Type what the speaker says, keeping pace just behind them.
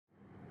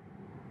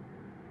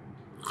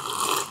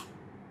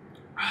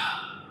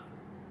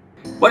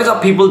What is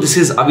up people, this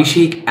is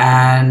Abhishek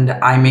and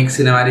I make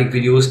cinematic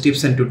videos,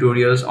 tips and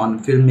tutorials on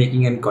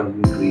filmmaking and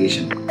content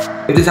creation.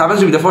 If this happens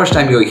to be the first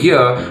time you're here,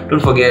 don't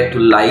forget to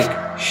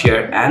like,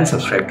 share and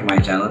subscribe to my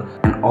channel,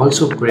 and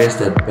also press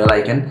that bell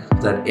icon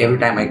so that every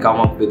time I come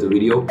up with a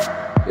video,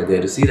 you're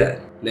there to see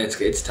that. Let's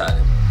get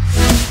started.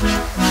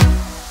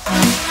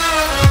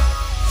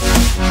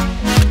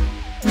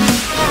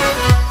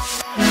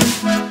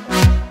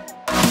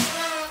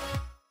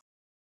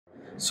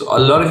 So a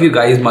lot of you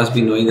guys must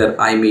be knowing that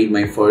I made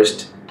my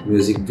first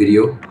music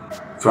video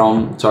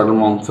from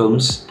Mah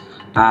Films,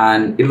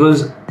 and it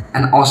was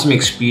an awesome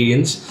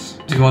experience.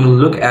 If you want to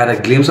look at a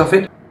glimpse of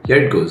it, here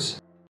it goes.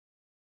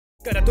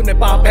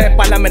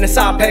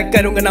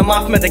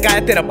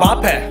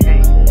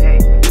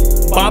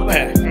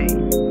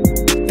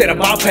 तेरा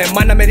बाप है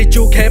माना मेरी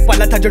चूक है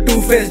पाला था जो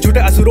टू फेस झूठे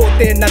आंसू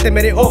रोते ना थे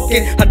मेरे ओके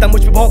हरदम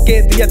मुझ पे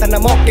भौंके दिया था ना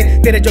मौके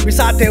तेरे जो भी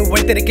साथ है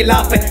वही तेरे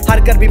खिलाफ है हार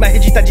कर भी मैं ही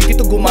जीता जी की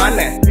तू गुमान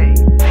है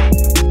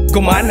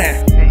गुमान है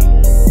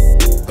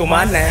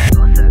गुमान है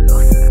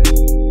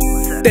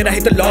तेरा ही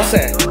तो लॉस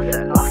है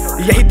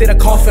यही तेरा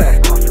खौफ है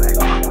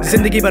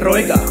जिंदगी भर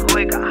रोएगा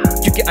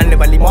क्योंकि आने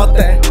वाली मौत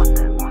है.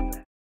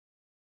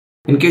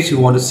 In case you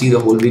want to see the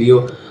whole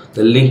video,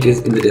 the link is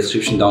in the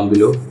description down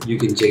below. You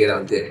can check it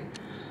out there.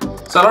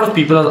 So a lot of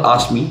people have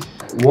asked me,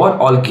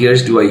 what all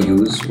gears do I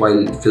use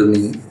while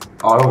filming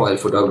or while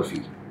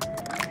photography?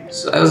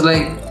 So I was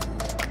like,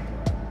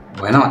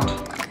 why not?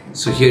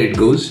 So here it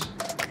goes.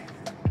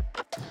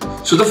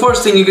 So the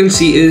first thing you can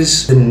see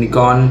is the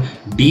Nikon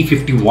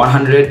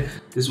D5100.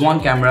 This one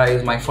camera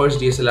is my first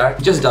DSLR.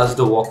 It just does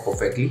the work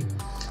perfectly.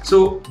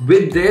 So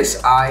with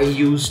this, I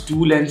use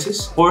two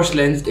lenses. First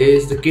lens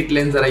is the kit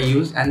lens that I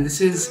use, and this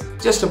is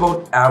just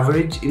about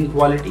average in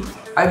quality.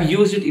 I've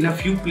used it in a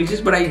few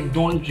places, but I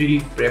don't really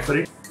prefer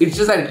it. It's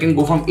just that it can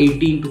go from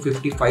 18 to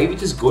 55,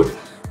 which is good,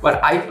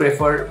 but I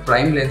prefer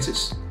prime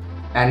lenses.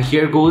 And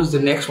here goes the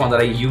next one that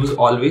I use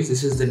always.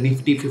 This is the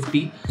Nifty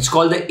 50. It's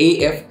called the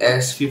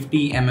AFS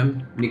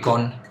 50mm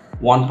Nikon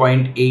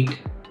 1.8.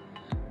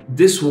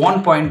 This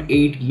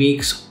 1.8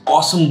 makes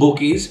awesome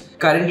bokehs.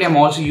 Currently, I'm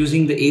also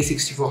using the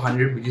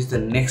A6400, which is the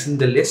next in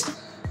the list.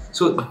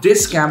 So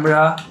this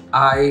camera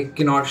I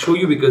cannot show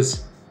you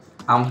because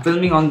I'm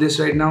filming on this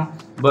right now,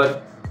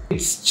 but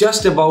it's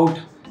just about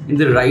in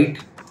the right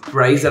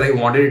price that I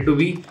wanted it to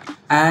be.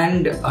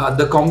 And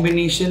the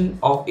combination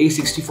of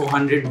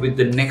A6400 with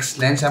the next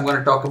lens I'm going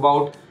to talk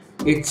about,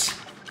 it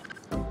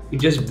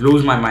just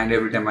blows my mind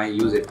every time I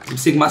use it.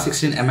 It's Sigma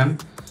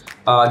 16mm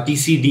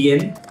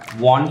TCDN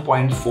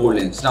 1.4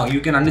 lens. Now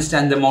you can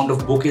understand the amount of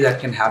bokeh that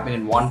can happen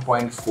in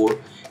 1.4.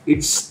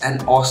 It's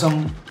an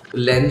awesome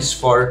lens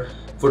for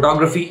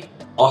photography,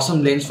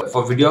 awesome lens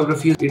for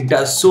videography. It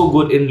does so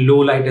good in low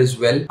light as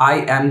well.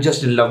 I am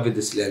just in love with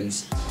this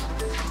lens.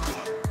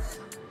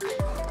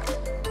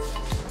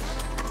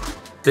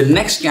 The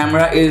next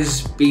camera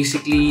is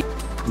basically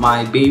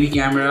my baby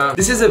camera.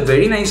 This is a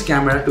very nice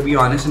camera, to be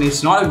honest, and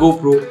it's not a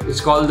GoPro.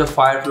 It's called the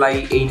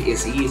Firefly 8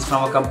 SE. It's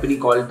from a company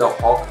called the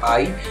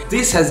Hawkeye.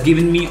 This has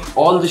given me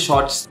all the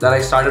shots that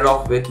I started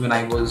off with when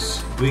I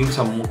was doing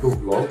some moto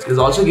vlogs. It has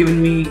also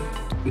given me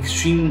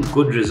extreme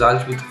good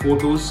results with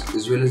photos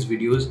as well as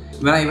videos.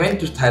 When I went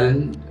to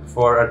Thailand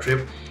for a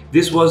trip,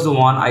 this was the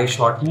one I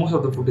shot most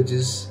of the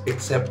footages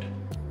except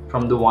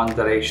from the one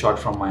that I shot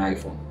from my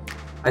iPhone.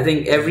 I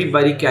think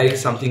everybody carries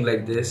something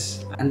like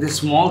this, and this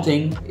small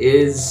thing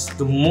is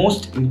the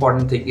most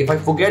important thing. If I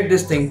forget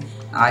this thing,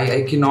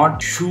 I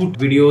cannot shoot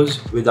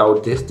videos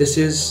without this. This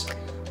is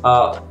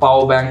a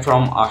PowerBank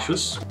from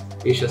Asus.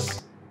 Wait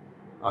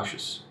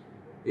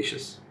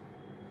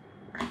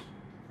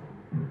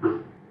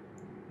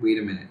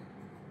a minute.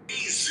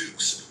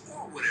 Asus,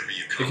 or whatever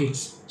you call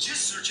it.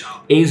 Just search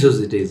out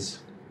Asus it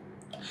is.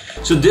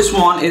 So this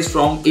one is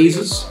from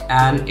Asus,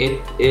 and it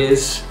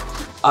is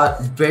a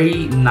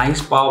very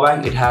nice power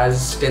bank. It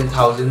has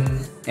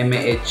 10,000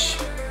 mAh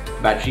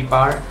battery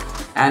power,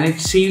 and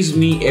it saves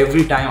me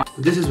every time.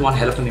 This is one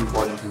hell of an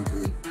important thing to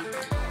me.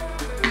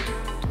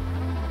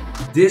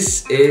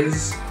 This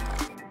is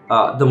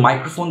the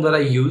microphone that I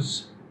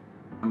use,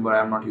 but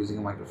I'm not using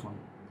a microphone.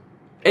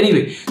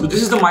 Anyway, so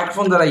this is the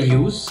microphone that I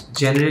use.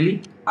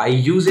 Generally, I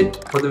use it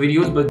for the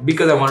videos, but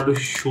because I wanted to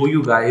show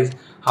you guys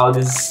how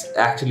this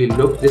actually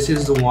looks, this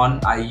is the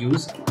one I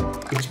use.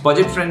 It's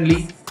budget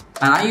friendly,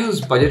 and I use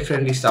budget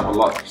friendly stuff a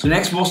lot. So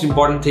next most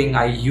important thing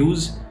I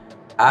use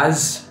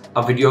as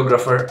a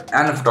videographer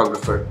and a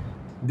photographer,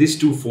 these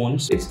two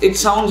phones. It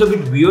sounds a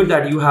bit weird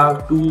that you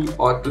have 2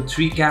 or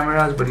 3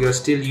 cameras, but you're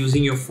still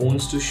using your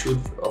phones to shoot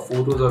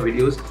photos or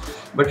videos.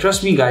 But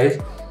trust me guys,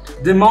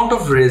 the amount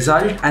of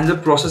result and the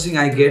processing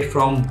I get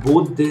from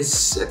both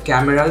these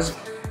cameras,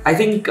 I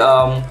think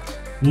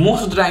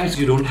most of the times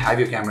you don't have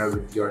your camera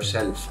with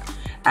yourself,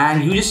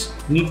 and you just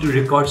need to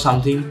record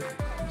something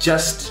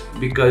just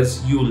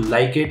because you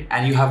like it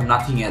and you have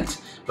nothing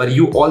else, but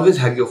you always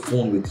have your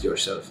phone with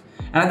yourself.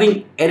 And I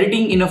think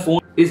editing in a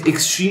phone is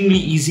extremely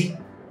easy.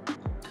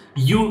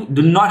 You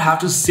do not have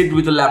to sit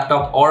with a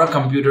laptop or a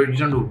computer. You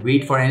don't have to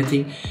wait for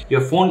anything.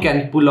 Your phone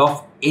can pull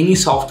off any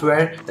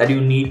software that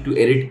you need to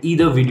edit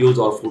either videos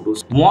or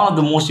photos. One of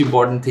the most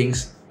important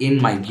things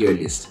in my gear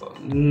list.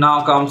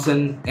 Now comes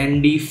an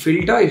ND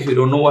filter. If you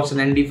don't know what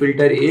an ND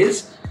filter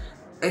is,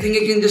 I think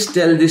I can just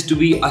tell this to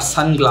be a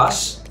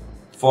sunglass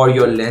for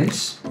your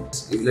lens.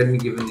 Let me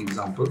give an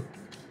example.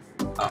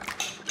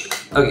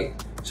 Okay,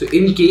 so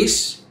in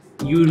case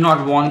you do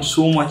not want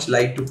so much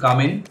light to come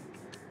in,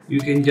 you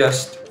can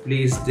just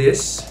place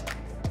this.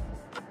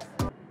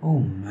 Oh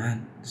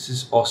man, this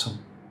is awesome.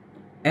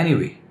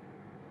 Anyway,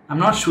 I'm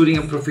not shooting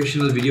a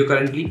professional video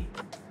currently,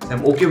 so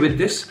I'm okay with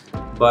this,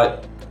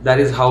 but that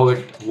is how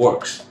it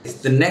works.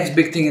 The next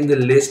big thing in the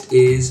list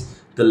is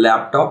the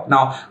laptop.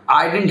 Now,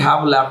 I didn't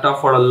have a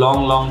laptop for a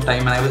long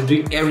time and I was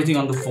doing everything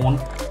on the phone,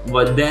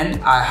 but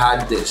then I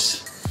had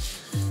this.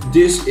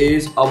 This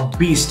is a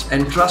beast,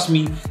 and trust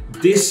me,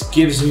 this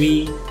gives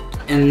me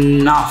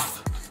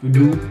enough to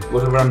do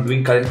whatever I'm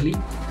doing currently.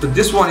 So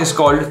this one is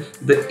called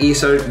the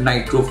Acer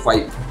Nitro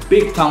 5.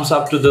 Big thumbs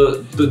up to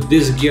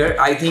this gear.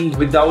 I think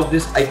without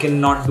this, I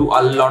cannot do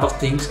a lot of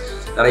things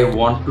that I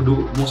want to do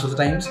most of the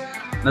times.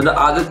 Now the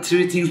other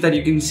three things that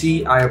you can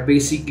see are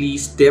basically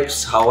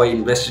steps how I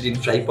invested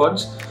in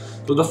tripods.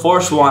 So the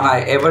first one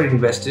I ever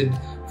invested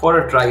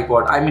for a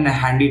tripod, I mean a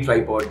handy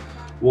tripod,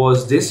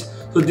 was this.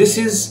 So this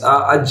is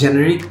a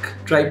generic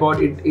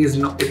tripod. It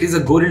is a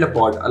gorilla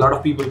pod. A lot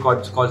of people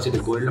calls it a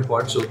gorilla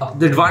pod. So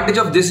the advantage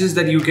of this is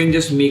that you can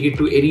just make it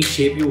to any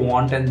shape you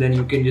want, and then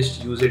you can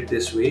just use it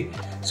this way.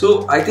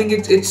 So I think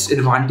it's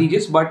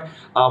advantageous, but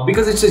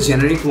because it's a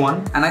generic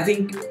one, and I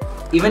think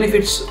even if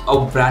it's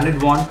a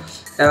branded one,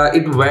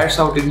 it wears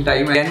out in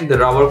time, and the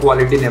rubber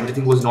quality and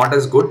everything was not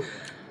as good.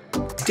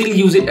 Still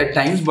use it at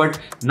times, but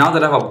now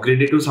that I've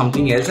upgraded to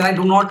something else, and I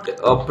do not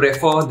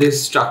prefer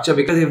this structure,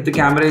 because if the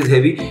camera is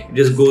heavy, it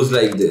just goes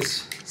like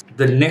this.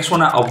 The next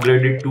one I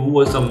upgraded to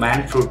was the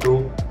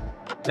Manfrotto.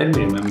 Let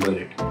me remember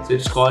it. So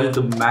it's called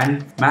the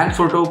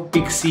Manfrotto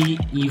Pixie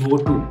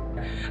Evo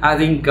 2. I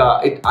think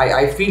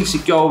I feel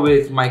secure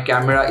with my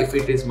camera if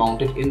it is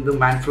mounted in the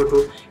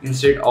Manfrotto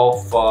instead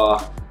of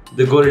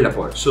the gorilla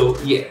pod. So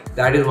yeah,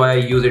 that is why I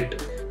use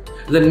it.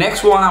 The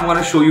next one I'm going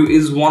to show you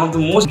is one of the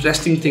most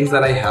interesting things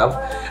that I have,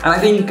 and I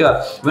think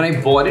when I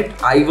bought it,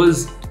 I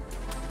was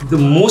the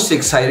most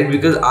excited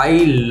because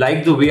I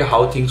like the way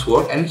how things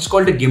work, and it's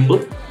called a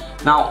gimbal.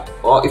 Now,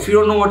 if you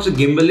don't know what a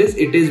gimbal is,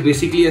 it is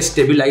basically a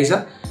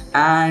stabilizer,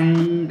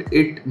 and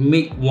it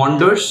makes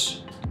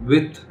wonders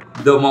with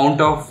the amount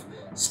of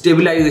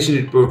stabilization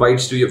it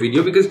provides to your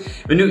video, because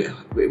when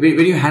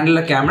you handle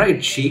a camera,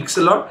 it shakes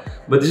a lot,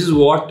 but this is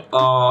what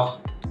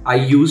I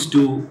use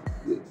to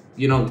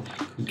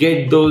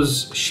get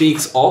those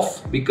shakes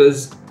off.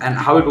 And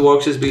how it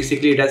works is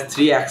basically it has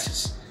 3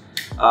 axes.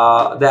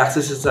 The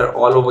axes are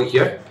all over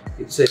here.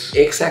 It's an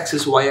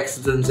x-axis,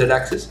 y-axis and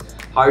z-axis.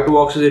 How it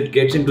works is it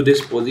gets into this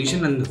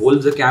position and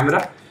holds the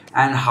camera,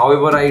 and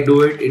however I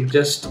do it, it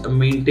just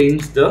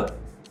maintains the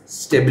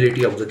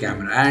stability of the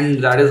camera,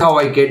 and that is how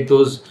I get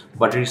those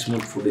buttery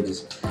smooth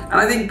footages. And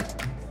I think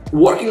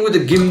working with the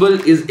gimbal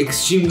is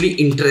extremely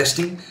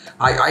interesting.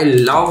 I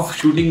love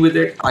shooting with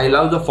it. I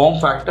love the form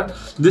factor.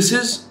 This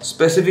is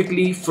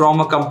specifically from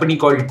a company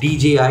called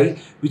DJI,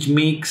 which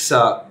makes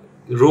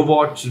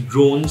robots,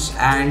 drones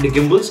and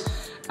gimbals.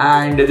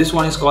 And this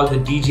one is called the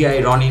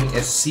DJI Ronin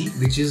SC,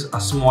 which is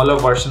a smaller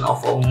version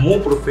of a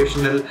more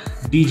professional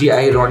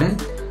DJI Ronin.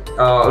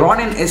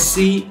 Ronin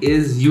SC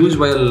is used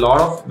by a lot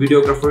of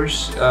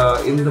videographers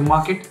in the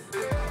market.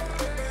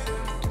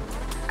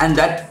 And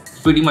that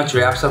pretty much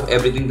wraps up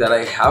everything that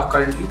I have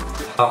currently.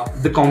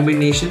 The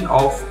combination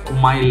of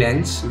my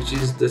lens, which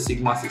is the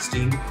Sigma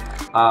 16,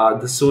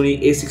 the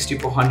Sony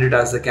A6400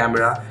 as the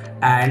camera,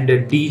 and the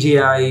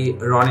DJI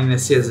Ronin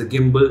SC as a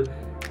gimbal,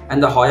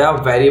 and the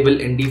Hoya variable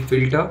ND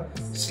filter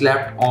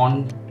slapped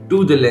on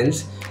to the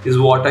lens is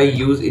what I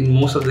use in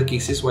most of the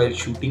cases while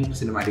shooting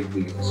cinematic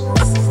videos.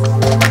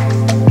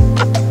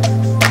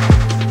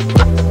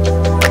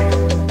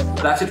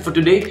 That's it for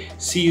today.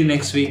 See you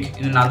next week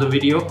in another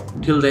video.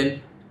 Till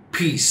then,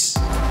 peace.